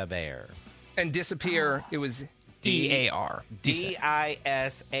for The Bear. And disappear, it was DAR. DISAPPEAR.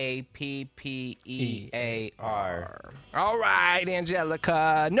 All right,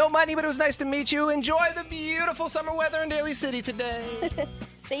 Angelica. No money, but it was nice to meet you. Enjoy the beautiful summer weather in Daly City today.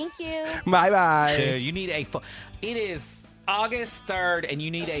 Thank you. Bye-bye. Dude, you need a full... It is August 3rd, and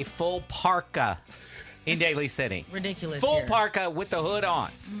you need a full parka in Daly City. Ridiculous. Full here. parka with the hood on.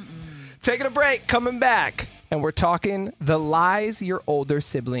 Taking a break, coming back. And we're talking the lies your older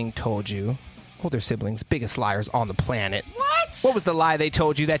sibling told you. Older siblings, biggest liars on the planet. What? What was the lie they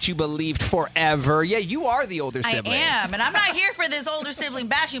told you that you believed forever? Yeah, you are the older sibling. I am, and I'm not here for this older sibling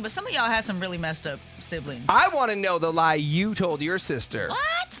bashing, but some of y'all have some really messed up siblings. I want to know the lie you told your sister.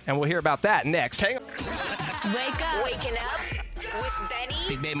 What? And we'll hear about that next. Hang on. Wake up. Waking up with Benny,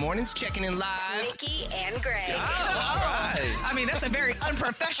 Big Bay Mornings, checking in live. Nikki, and Greg. I mean, that's a very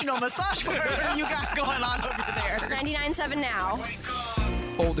unprofessional massage parlor you got going on over there. 99.7 now.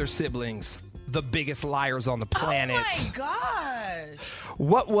 Older siblings, the biggest liars on the planet. Oh my gosh.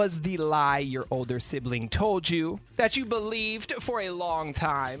 What was the lie your older sibling told you that you believed for a long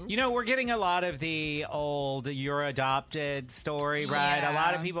time? You know, we're getting a lot of the old you're adopted story, right? A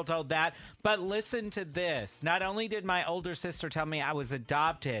lot of people told that. But listen to this. Not only did my older sister tell me I was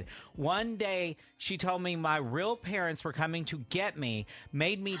adopted, one day she told me my real parents were coming to get me,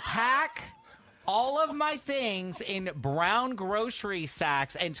 made me pack all of my things in brown grocery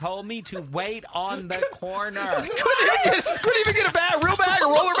sacks and told me to wait on the corner. Couldn't even get a bag, real bag, a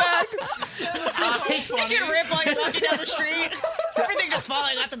roller bag. You can rip while you're walking down the street. Everything just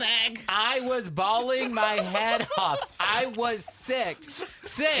falling out the bag. I was bawling my head off. I was sick.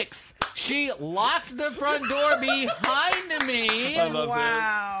 She locked the front door behind me.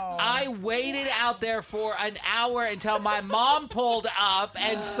 Wow. I waited out there for an hour until my mom pulled up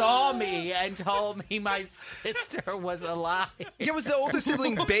and saw me and told me my sister was alive. It was the older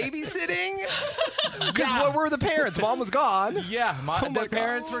sibling babysitting? Because what were the parents? Mom was gone. Yeah, the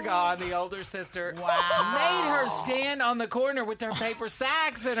parents were gone. The older sister made her stand on the corner with her paper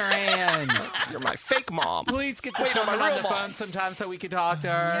sacks in her hand. You're my fake mom. Please get this woman on the phone sometime so we can talk to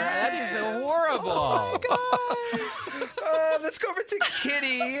her. That is horrible. Oh, my God. Let's go over to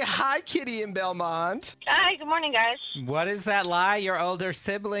Kitty. Hi, Kitty in Belmont. Hi, good morning, guys. What is that lie your older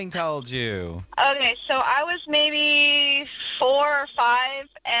sibling told you? Okay, so I was maybe 4 or 5,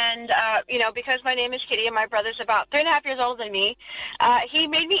 and, because my name is Kitty and my brother's about 3.5 years older than me, he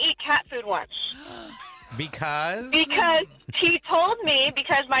made me eat cat food once. Because? Because he told me,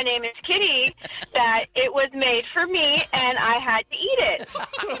 because my name is Kitty, that it was made for me and I had to eat it.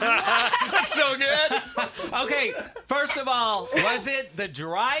 That's so good. Okay, first of all, was it the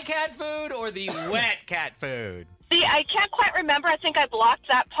dry cat food or the wet cat food? See, I can't quite remember. I think I blocked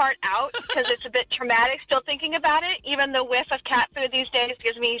that part out because it's a bit traumatic still thinking about it. Even the whiff of cat food these days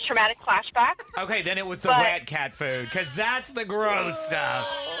gives me traumatic flashbacks. Okay, then it was the wet cat food because that's the gross stuff.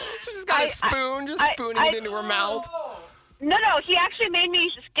 She just got a spoon, spooning it into her mouth. No, he actually made me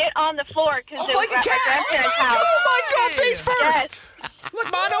just get on the floor because it was like a at my cat. grandparents' house. Oh, my God, face first. Yes.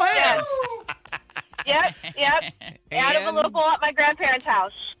 Look, mono hands. Yep. Out of a little bowl at my grandparents'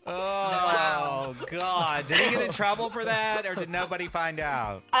 house. Oh, God. Did he get in trouble for that, or did nobody find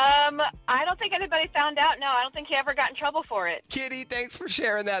out? I don't think anybody found out. No, I don't think he ever got in trouble for it. Kitty, thanks for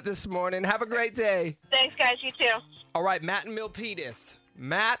sharing that this morning. Have a great day. Thanks, guys. You too. All right, Matt and Milpitas.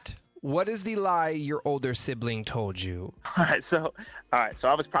 Matt, what is the lie your older sibling told you? All right, so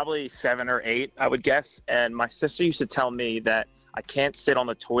I was probably 7 or 8, I would guess, and my sister used to tell me that I can't sit on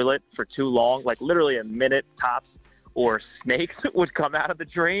the toilet for too long, like literally a minute tops, or snakes would come out of the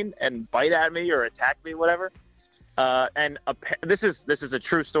drain and bite at me or attack me, whatever. This is a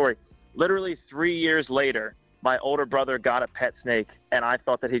true story. Literally 3 years later, my older brother got a pet snake, and I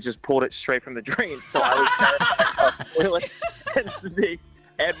thought that he just pulled it straight from the drain. So I was terrified of toilet and snakes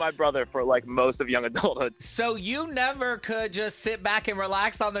and my brother for like most of young adulthood. So you never could just sit back and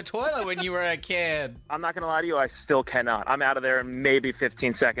relax on the toilet when you were a kid? I'm not going to lie to you, I still cannot. I'm out of there in maybe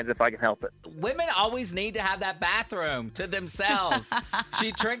 15 seconds if I can help it. Women always need to have that bathroom to themselves.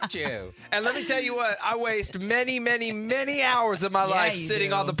 She tricked you. And let me tell you what, I waste many, many, many hours of my life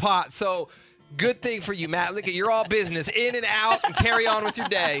sitting on the pot. So good thing for you, Matt. Look at, you're all business, in and out, and carry on with your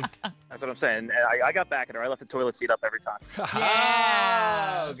day. That's what I'm saying. And I got back at her. I left the toilet seat up every time.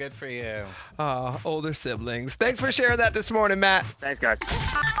 Yeah. Oh, good for you. Older siblings. Thanks for sharing that this morning, Matt. Thanks, guys.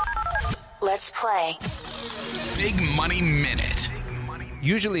 Let's play. Big Money Minute.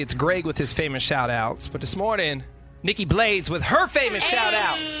 Usually it's Greg with his famous shout-outs, but this morning, Nikki Blades with her famous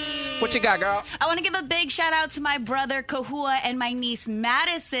shout-out. What you got, girl? I want to give a big shout out to my brother Kahua and my niece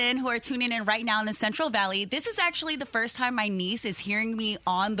Madison, who are tuning in right now in the Central Valley. This is actually the first time my niece is hearing me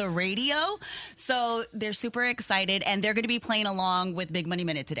on the radio. So they're super excited, and they're going to be playing along with Big Money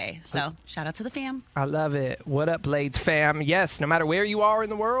Minute today. So shout out to the fam. I love it. What up, Blades fam? Yes, no matter where you are in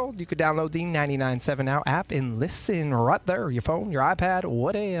the world, you could download the 99.7 Now app and listen right there. Your phone, your iPad,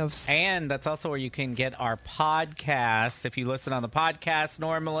 whatevs. And that's also where you can get our podcasts. If you listen on the podcast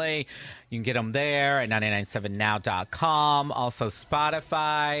normally, you can get them there at 997now.com. Also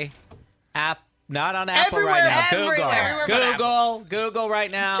Spotify, app, not on Apple Everywhere, right now. everywhere. Google right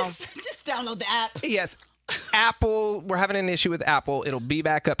now. Just download the app. Yes. Apple, we're having an issue with Apple. It'll be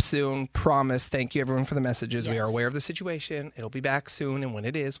back up soon. Promise. Thank you, everyone, for the messages. We are aware of the situation. It'll be back soon, and when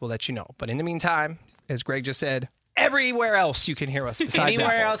it is, we'll let you know. But in the meantime, as Greg just said, everywhere else you can hear us besides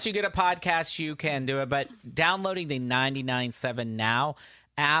Anywhere Apple. else you get a podcast, you can do it. But downloading the 99.7 Now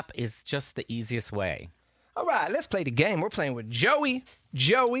app is just the easiest way. All right, let's play the game. We're playing with Joey.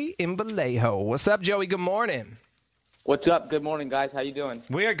 Joey in Vallejo. What's up, Joey? Good morning. What's up? Good morning, guys. How you doing?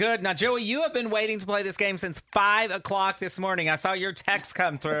 We are good. Now, Joey, you have been waiting to play this game since 5 o'clock this morning. I saw your text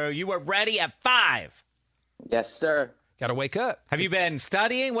come through. You were ready at 5. Yes, sir. Got to wake up. Have you been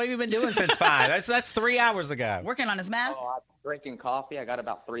studying? What have you been doing since 5? That's 3 hours ago. Working on his math. Oh, I'm drinking coffee. I got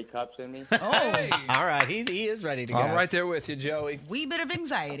about 3 cups in me. Oh. All right. He is ready to go. I'm right there with you, Joey. Wee bit of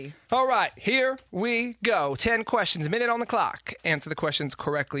anxiety. All right, here we go. 10 questions, minute on the clock. Answer the questions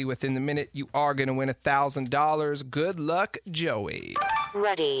correctly within the minute. You are going to win $1,000. Good luck, Joey.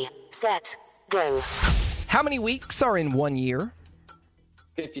 Ready, set, go. How many weeks are in 1 year?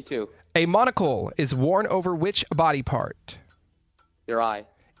 52. A monocle is worn over which body part? Your eye.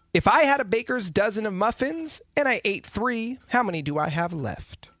 If I had a baker's dozen of muffins and I ate 3, how many do I have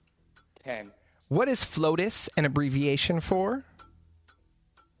left? 10. What is FLOTUS an abbreviation for?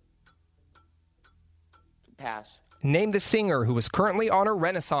 Pass. Name the singer who is currently on a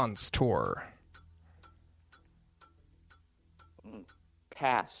Renaissance tour.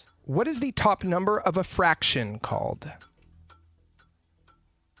 Pass. What is the top number of a fraction called?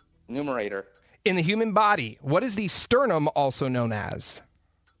 Numerator. In the human body, what is the sternum also known as?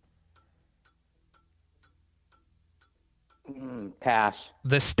 Pass.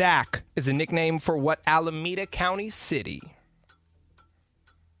 The Stack is a nickname for what Alameda County city?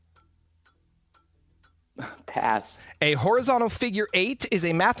 Pass. A horizontal figure 8 is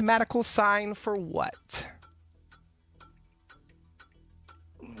a mathematical sign for what?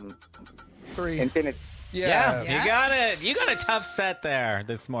 3. Infinity. Yeah, you got it. You got a tough set there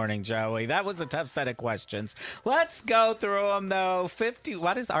this morning, Joey. That was a tough set of questions. Let's go through them, though. 50.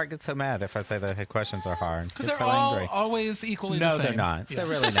 Why does Art get so mad if I say the questions are hard? Because Get they're so all angry. always equally the No, same. they're not. Yeah. They're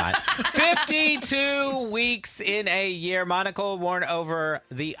really not. 52 weeks in a year. Monocle worn over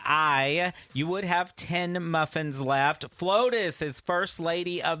the eye. You would have 10 muffins left. FLOTUS is First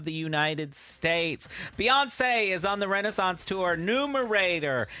Lady of the United States. Beyonce is on the Renaissance tour.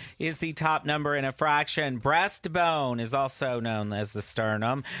 Numerator is the top number in a fraction. Breastbone is also known as the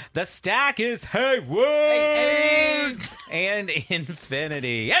sternum. The Stack is Hayward and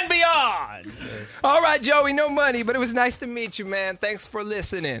Infinity and beyond. All right, Joey, no money, but it was nice to meet you, man. Thanks for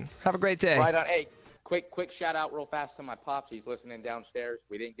listening. Have a great day. Right on. Hey, quick shout out real fast to my pops. He's listening downstairs.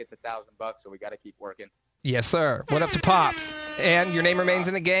 We didn't get the $1,000, so we got to keep working. Yes, sir. What up to Pops? And your name remains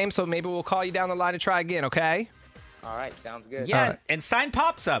in the game, so maybe we'll call you down the line to try again, okay? All right, sounds good. Yeah, and sign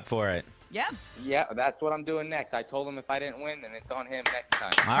Pops up for it. Yeah. Yeah, that's what I'm doing next. I told him if I didn't win, then it's on him next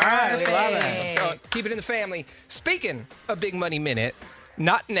time. All right, we love it. Let's go. Keep it in the family. Speaking of Big Money Minute,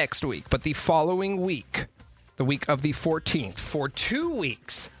 not next week, but the following week, the week of the 14th, for 2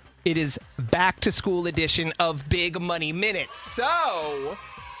 weeks, it is back to school edition of Big Money Minute. So,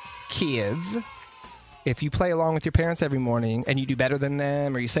 kids, if you play along with your parents every morning and you do better than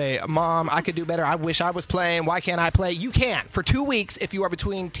them, or you say, Mom, I could do better, I wish I was playing, why can't I play? You can. For 2 weeks, if you are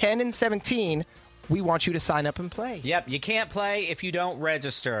between 10 and 17, we want you to sign up and play. Yep, you can't play if you don't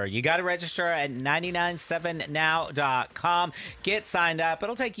register. You got to register at 997now.com. Get signed up.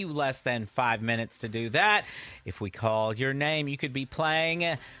 It'll take you less than 5 minutes to do that. If we call your name, you could be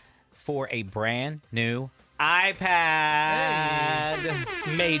playing for a brand new iPad.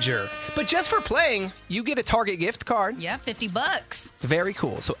 Hey. Major. But just for playing, you get a Target gift card. Yeah, $50. It's very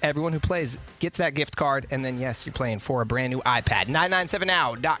cool. So everyone who plays gets that gift card, and then, yes, you're playing for a brand new iPad.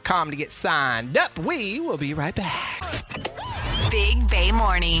 997now.com to get signed up. We will be right back. Big Bay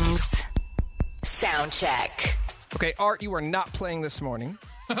Mornings. Sound check. Okay, Art, you are not playing this morning.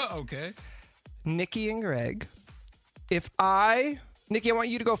 Okay. Nikki and Greg, Nikki, I want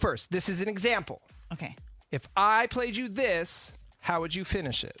you to go first. This is an example. Okay. If I played you this, how would you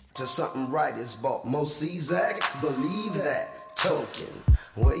finish it? To something right is bought. Most Czaks believe that. Token.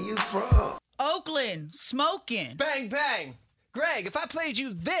 Where you from? Oakland. Smoking. Bang, bang. Greg, if I played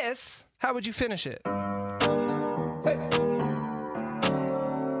you this, how would you finish it?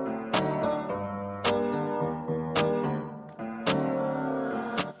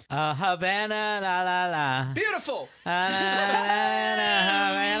 Havana, la la la. Beautiful. Havana,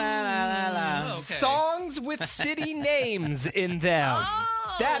 la la. Okay. Songs with city names in them. Oh.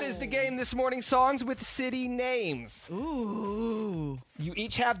 That is the game this morning. Songs with city names. Ooh. You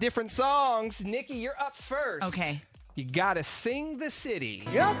each have different songs. Nikki, you're up first. Okay. You gotta sing the city.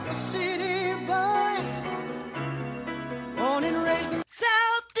 Just a city boy, born and raised in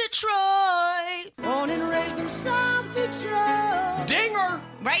South Detroit. Born and raised in South Detroit. Dinger!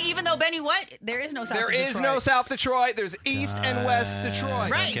 Right, even though Benny, what? There is no South Detroit. There is no South Detroit. There's East and West Detroit.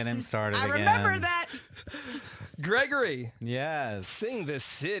 Right. Don't get him started I again. remember that. Gregory, Yes. sing the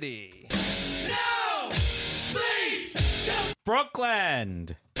city. No sleep till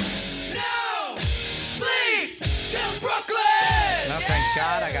Brooklyn. no sleep till Brooklyn. Oh, thank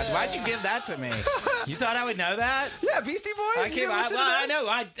God I got. Why'd you give that to me? You thought I would know that? Yeah, Beastie Boys. You didn't listen to I them? know.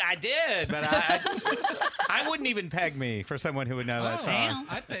 I did, but I wouldn't even peg me for someone who would know that song. Damn.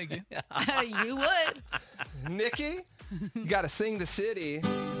 I'd peg you. You would. Nikki, you gotta sing the city.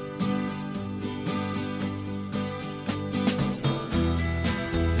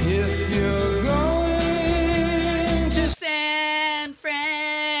 If you're going to San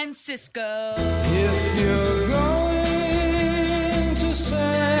Francisco. If you're going to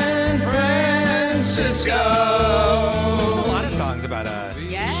San Francisco. There's a lot of songs about us.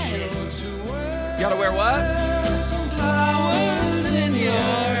 Yes. You gotta wear what? Some flowers in your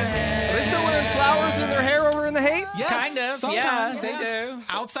hair. Are they still wearing flowers in their hair over in the hate? Kind of, sometimes, yeah, they do.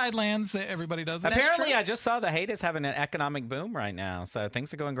 Outside lands, that everybody does it. Apparently, I just saw the Haight is having an economic boom right now, so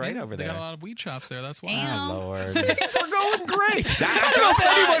things are going great over They there. got a lot of weed shops there. That's why. Oh, Lord. Things are going great. I don't know if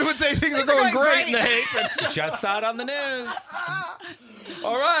anyone would say things are going great, Nate. But Just saw it on the news.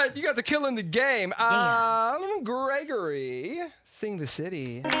 all right, you guys are killing the game. Gregory, sing the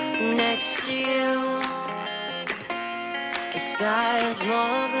city. Next to you, the sky is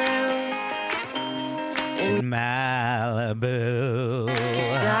more blue. In Malibu. The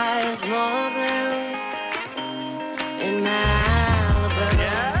sky is more blue in Malibu.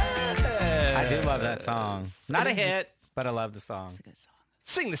 I do love that song. Not a hit, but I love the song. It's a good song.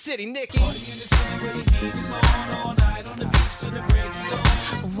 Sing the city, Nikki.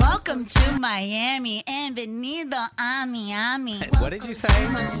 Welcome to Miami. Bienvenido a Miami. What did you say?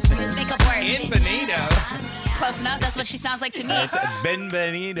 Just make up words. Benvenido. Close enough. That's what she sounds like to me. It's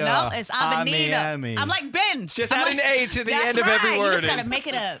Benvenido. No, it's Abenido. Miami. I'm like Ben. Just I'm add like, an A to the that's end of right. every word. You just gotta make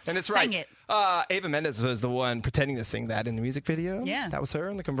it up. And it's Sing right. it. Ava Mendes was the one pretending to sing that in the music video. Yeah. That was her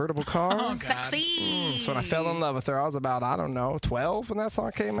in the convertible car. Sexy. So when I fell in love with her, I was about, 12 when that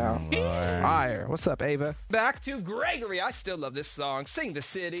song came out. Fire. What's up, Ava? Back to Gregory. I still love this song. Sing the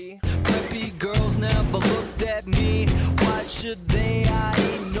city. Preppy girls never looked at me. Why should they? I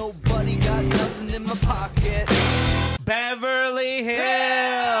ain't nobody, got nothing in my pocket. Beverly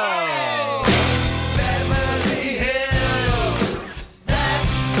Hills. Beverly Hills.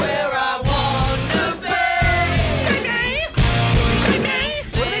 That's where I wanna be.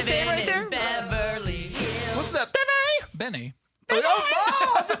 What are they saying right there? Beverly Hills. What's that? Benny.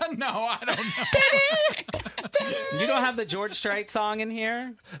 Oh, No, I don't know. You don't have the George Strait song in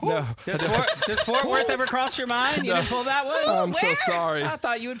here? no. Does Fort Worth ever cross your mind? You didn't pull that one? I'm so sorry. I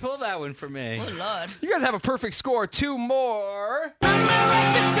thought you would pull that one for me. Oh, Lord. You guys have a perfect score. 2 more.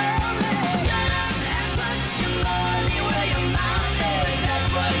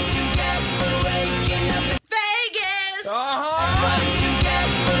 Vegas.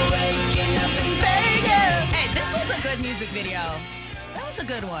 Vegas. Hey, this was a good music video. That was a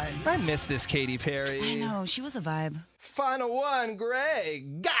good one. I miss this Katy Perry. I know. She was a vibe. Final one,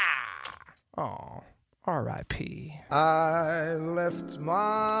 Greg. Oh, R.I.P. I left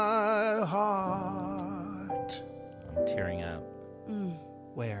my heart. I'm tearing up.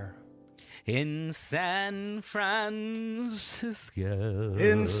 Where? In San Francisco.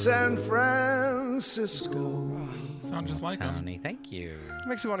 In San Francisco. Sound just like him. Tony, thank you.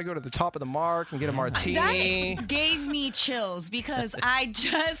 Makes me want to go to the top of the mark and get a martini. That gave me chills because I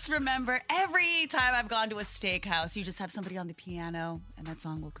just remember every time I've gone to a steakhouse, you just have somebody on the piano and that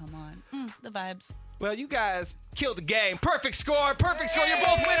song will come on. The vibes. Well, you guys killed the game. Perfect score. Perfect score. You're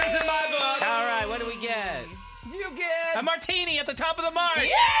both winners in my book. All right, what do we get? You get a martini at the top of the mark.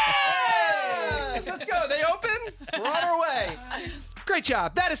 Yes! Let's go. They open? We're on our way. Great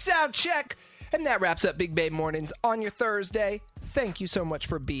job. That is Sound Check. And that wraps up Big Bay Mornings on your Thursday. Thank you so much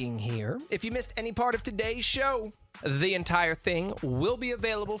for being here. If you missed any part of today's show, the entire thing will be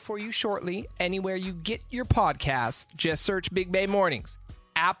available for you shortly anywhere you get your podcasts. Just search Big Bay Mornings.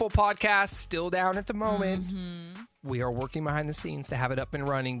 Apple Podcasts still down at the moment. We are working behind the scenes to have it up and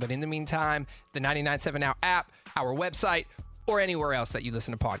running. But in the meantime, the 99.7 Now app, our website, or anywhere else that you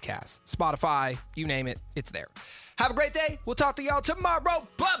listen to podcasts. Spotify, you name it, it's there. Have a great day. We'll talk to y'all tomorrow.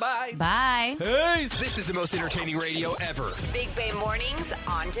 Bye-bye. Bye. Peace. This is the most entertaining radio ever. Big Bay Mornings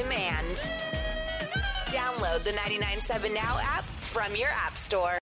on demand. Download the 99.7 Now app from your app store.